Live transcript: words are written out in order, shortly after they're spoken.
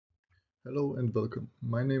Hello and welcome.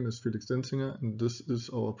 My name is Felix Denzinger and this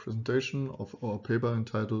is our presentation of our paper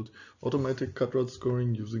entitled Automatic CAD-RADS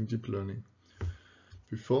Scoring Using Deep Learning.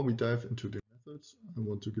 Before we dive into the methods, I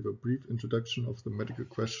want to give a brief introduction of the medical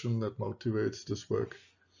question that motivates this work.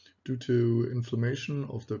 Due to inflammation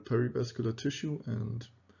of the perivascular tissue and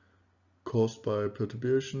caused by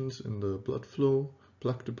perturbations in the blood flow,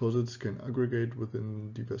 plaque deposits can aggregate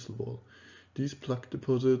within the vessel wall. These plaque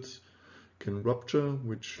deposits can rupture,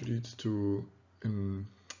 which leads to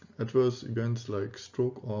adverse events like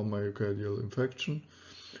stroke or myocardial infarction.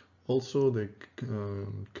 Also, they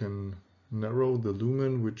can narrow the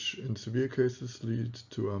lumen, which in severe cases leads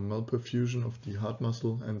to a malperfusion of the heart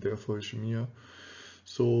muscle and therefore ischemia.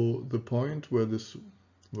 So the point where this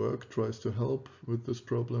work tries to help with this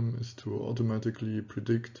problem is to automatically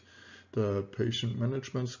predict the patient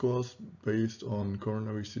management scores based on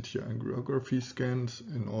coronary CT angiography scans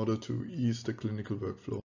in order to ease the clinical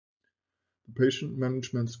workflow. The patient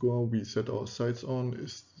management score we set our sights on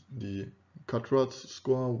is the CAD-RADS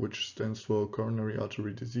score, which stands for Coronary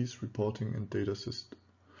Artery Disease Reporting and Data System.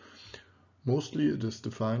 Mostly it is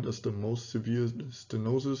defined as the most severe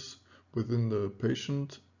stenosis within the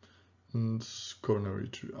patient and coronary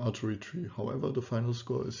artery tree. However, the final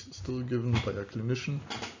score is still given by a clinician,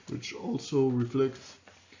 which also reflects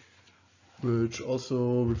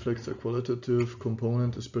a qualitative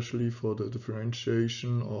component, especially for the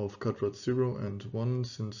differentiation of CAD-RADS 0 and 1,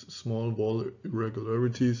 since small wall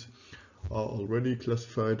irregularities are already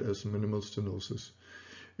classified as minimal stenosis.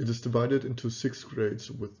 It is divided into 6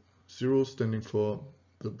 grades, with 0 standing for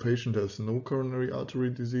the patient has no coronary artery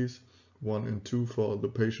disease, 1 and 2 for the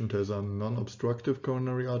patient has a non-obstructive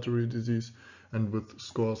coronary artery disease, and with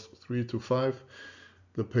scores 3 to 5,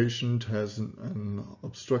 the patient has an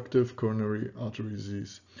obstructive coronary artery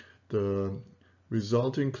disease. The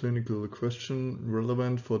resulting clinical question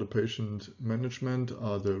relevant for the patient management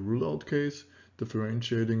are the rule-out case,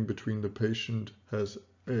 differentiating between the patient has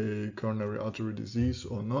a coronary artery disease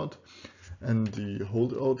or not, and the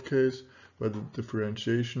hold-out case, where the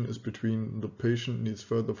differentiation is between the patient needs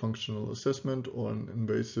further functional assessment or an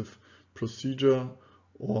invasive procedure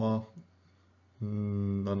or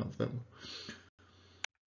none of them.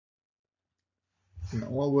 In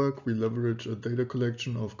our work, we leverage a data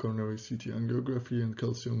collection of coronary CT angiography and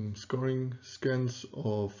calcium scoring scans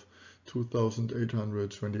of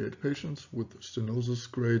 2,828 patients with stenosis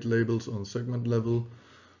grade labels on segment level,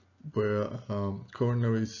 where a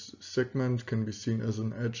coronary segment can be seen as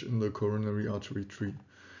an edge in the coronary artery tree.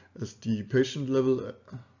 As the patient level,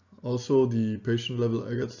 also the patient level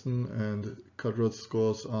Agatston and CAD-RADS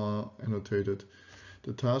scores are annotated.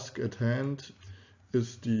 The task at hand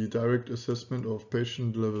is the direct assessment of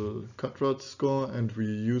patient level CAD-RADS score, and we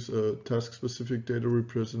use a task-specific data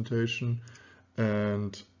representation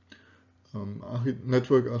and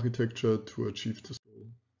network architecture to achieve this goal.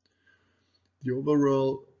 The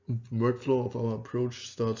overall workflow of our approach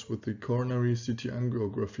starts with the coronary CT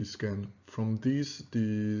angiography scan. From these,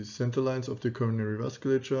 the centerlines of the coronary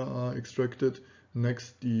vasculature are extracted.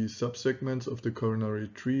 Next, the subsegments of the coronary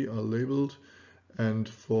tree are labeled, and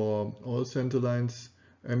for all centerlines,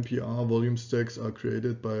 MPR volume stacks are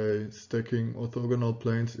created by stacking orthogonal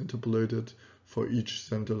planes interpolated for each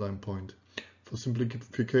centerline point. For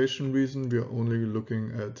simplification reason, we are only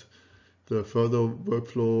looking at the further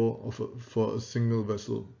workflow for a single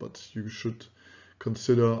vessel, but you should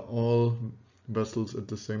consider all vessels at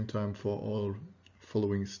the same time for all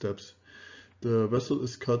following steps. The vessel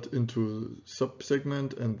is cut into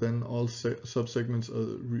subsegment, and then all subsegments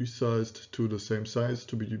are resized to the same size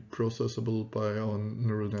to be processable by our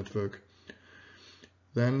neural network.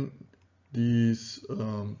 Then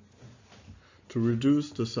to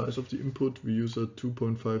reduce the size of the input, we use a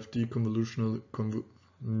 2.5D convolutional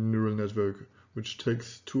neural network, which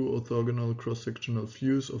takes 2 orthogonal cross-sectional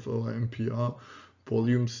views of our MPR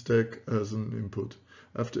volume stack as an input.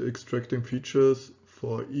 After extracting features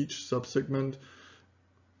for each subsegment,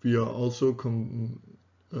 we are also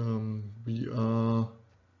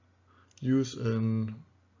use a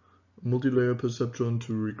multi-layer perceptron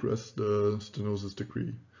to regress the stenosis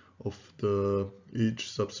degree of each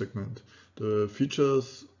subsegment.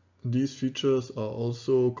 These features are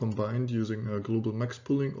also combined using a global max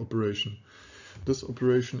pooling operation. This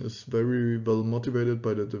operation is very well motivated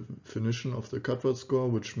by the definition of the CAD-RADS score,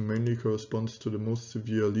 which mainly corresponds to the most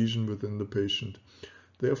severe lesion within the patient.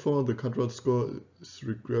 Therefore, the CAD-RADS score is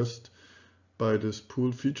regressed by this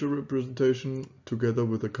pooled feature representation together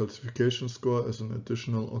with a calcification score as an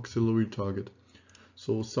additional auxiliary target.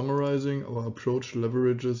 So summarizing, our approach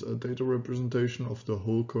leverages a data representation of the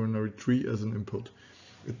whole coronary tree as an input.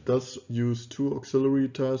 It does use two auxiliary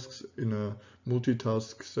tasks in a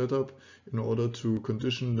multitask setup in order to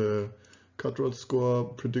condition the CAD-RADS score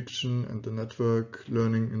prediction and the network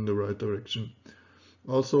learning in the right direction.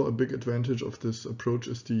 Also, a big advantage of this approach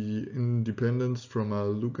is the independence from a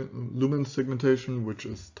lumen segmentation, which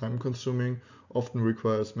is time consuming, often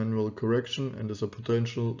requires manual correction, and is a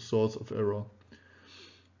potential source of error.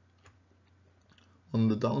 On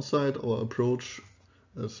the downside, our approach,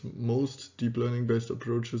 as most deep learning based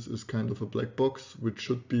approaches, is kind of a black box, which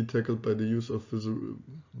should be tackled by the use of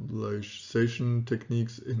visualization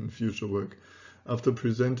techniques in future work. After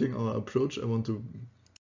presenting our approach, I want to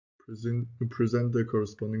present the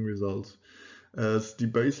corresponding results. As the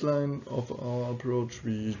baseline of our approach,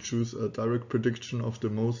 we choose a direct prediction of the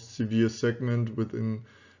most severe segment within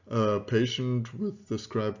a patient with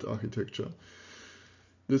described architecture.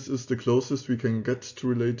 This is the closest we can get to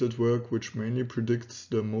related work, which mainly predicts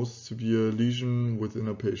the most severe lesion within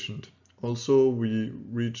a patient. Also, we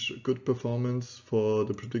reach good performance for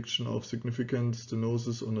the prediction of significant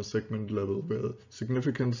stenosis on a segment level, where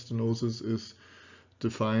significant stenosis is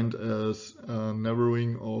defined as a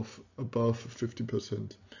narrowing of above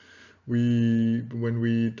 50%. When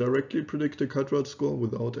we directly predict a CAD-RADS score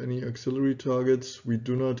without any auxiliary targets, we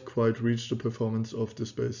do not quite reach the performance of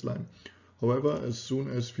this baseline. However, as soon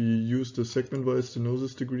as we use the segment-wise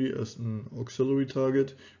stenosis degree as an auxiliary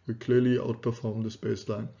target, we clearly outperform this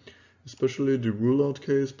baseline. Especially the rule-out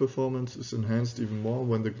case performance is enhanced even more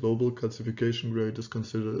when the global calcification grade is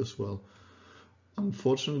considered as well.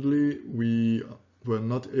 Unfortunately, we were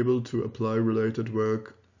not able to apply related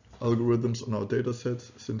work algorithms on our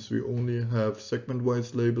datasets, since we only have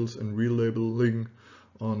segment-wise labels, and real labeling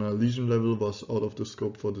on a lesion level was out of the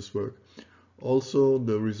scope for this work. Also,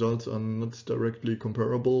 the results are not directly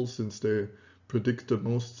comparable, since they predict the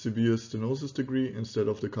most severe stenosis degree instead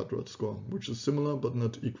of the CAD-RADS score, which is similar but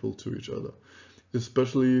not equal to each other,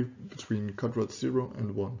 especially between CAD-RADS 0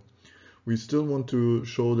 and 1. We still want to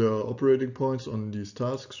show the operating points on these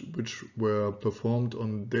tasks, which were performed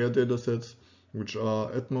on their datasets, which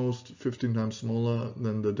are at most 15 times smaller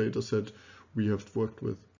than the dataset we have worked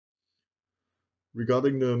with.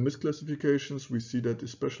 Regarding the misclassifications, we see that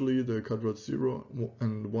especially the CAD-RADS 0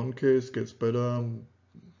 and 1 case gets better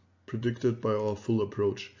predicted by our full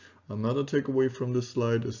approach. Another takeaway from this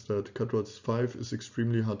slide is that CAD-RADS 5 is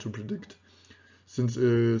extremely hard to predict, since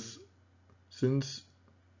this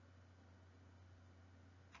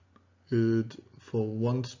is for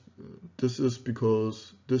once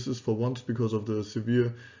because of the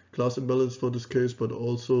severe class imbalance for this case, but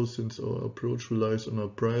also since our approach relies on a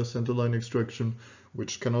prior centerline extraction,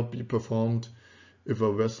 which cannot be performed if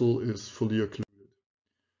a vessel is fully occluded.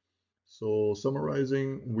 So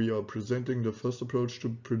summarizing, we are presenting the first approach to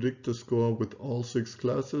predict the score with all 6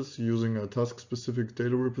 classes using a task-specific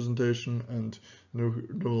data representation and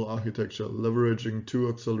neural architecture, leveraging 2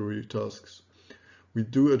 auxiliary tasks. We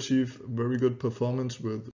do achieve very good performance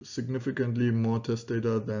with significantly more test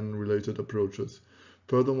data than related approaches.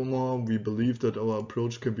 Furthermore, we believe that our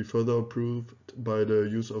approach can be further improved by the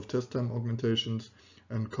use of test time augmentations,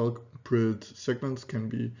 and culprit segments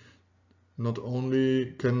can not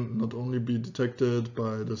only be detected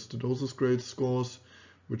by the stenosis grade scores,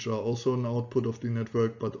 which are also an output of the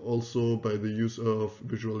network, but also by the use of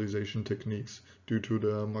visualization techniques due to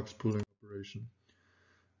the max pooling operation.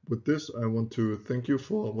 With this, I want to thank you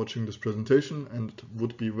for watching this presentation and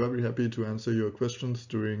would be very happy to answer your questions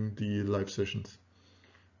during the live sessions.